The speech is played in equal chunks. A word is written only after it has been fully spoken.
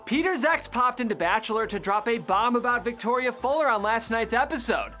Peter's ex popped into Bachelor to drop a bomb about Victoria Fuller on last night's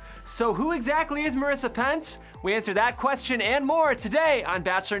episode. So who exactly is Marisa Pence? We answer that question and more today on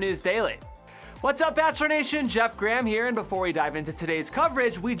Bachelor News Daily. What's up, Bachelor Nation? Jeff Graham here, and before we dive into today's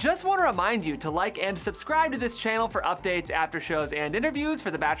coverage, we just want to remind you to like and subscribe to this channel for updates, after shows, and interviews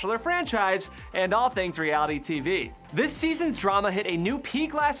for the Bachelor franchise and all things reality TV. This season's drama hit a new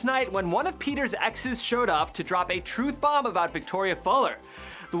peak last night when one of Peter's exes showed up to drop a truth bomb about Victoria Fuller.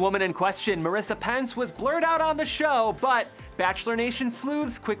 The woman in question, Marisa Pence, was blurred out on the show, but Bachelor Nation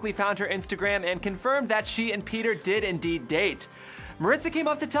sleuths quickly found her Instagram and confirmed that she and Peter did indeed date. Marisa came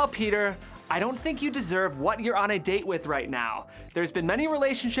up to tell Peter, "I don't think you deserve what you're on a date with right now. There's been many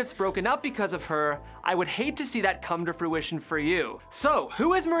relationships broken up because of her. I would hate to see that come to fruition for you." So,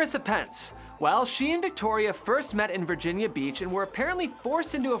 who is Marisa Pence? Well, she and Victoria first met in Virginia Beach and were apparently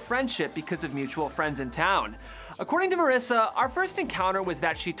forced into a friendship because of mutual friends in town. According to Marisa, our first encounter was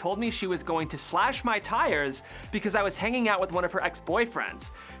that she told me she was going to slash my tires because I was hanging out with one of her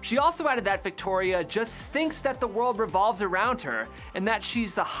ex-boyfriends. She also added that Victoria just thinks that the world revolves around her and that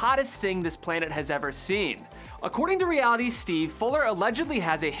she's the hottest thing this planet has ever seen. According to Reality Steve, Fuller allegedly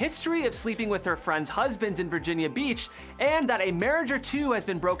has a history of sleeping with her friends' husbands in Virginia Beach and that a marriage or two has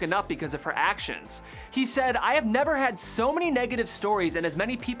been broken up because of her actions. He said, "I have never had so many negative stories and as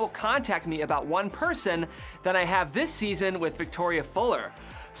many people contact me about one person than I have this season with Victoria Fuller."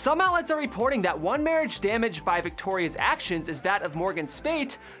 Some outlets are reporting that one marriage damaged by Victoria's actions is that of Morgan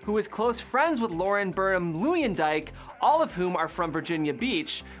Spate, who is close friends with Lauren Burnham Luyendijk, all of whom are from Virginia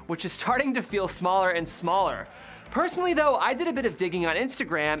Beach, which is starting to feel smaller and smaller. Personally though, I did a bit of digging on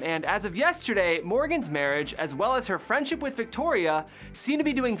Instagram, and as of yesterday, Morgan's marriage, as well as her friendship with Victoria, seem to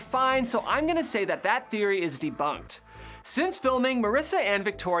be doing fine, so I'm gonna say that that theory is debunked. Since filming, Marisa and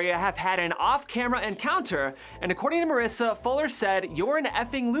Victoria have had an off-camera encounter, and according to Marisa, Fuller said, "You're an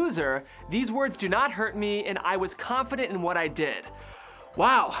effing loser. These words do not hurt me, and I was confident in what I did."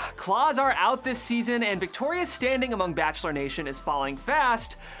 Wow, claws are out this season, and Victoria's standing among Bachelor Nation is falling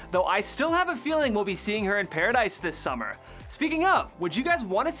fast, though I still have a feeling we'll be seeing her in Paradise this summer. Speaking of, would you guys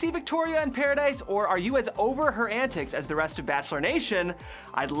want to see Victoria in Paradise, or are you as over her antics as the rest of Bachelor Nation?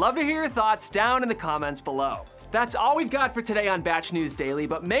 I'd love to hear your thoughts down in the comments below. That's all we've got for today on Batch News Daily,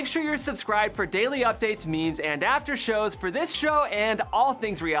 but make sure you're subscribed for daily updates, memes, and after shows for this show and all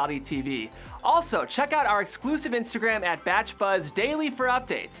things reality TV. Also, check out our exclusive Instagram at BatchBuzzDaily for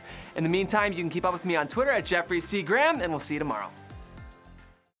updates. In the meantime, you can keep up with me on Twitter at Jeffrey C. Graham, and we'll see you tomorrow.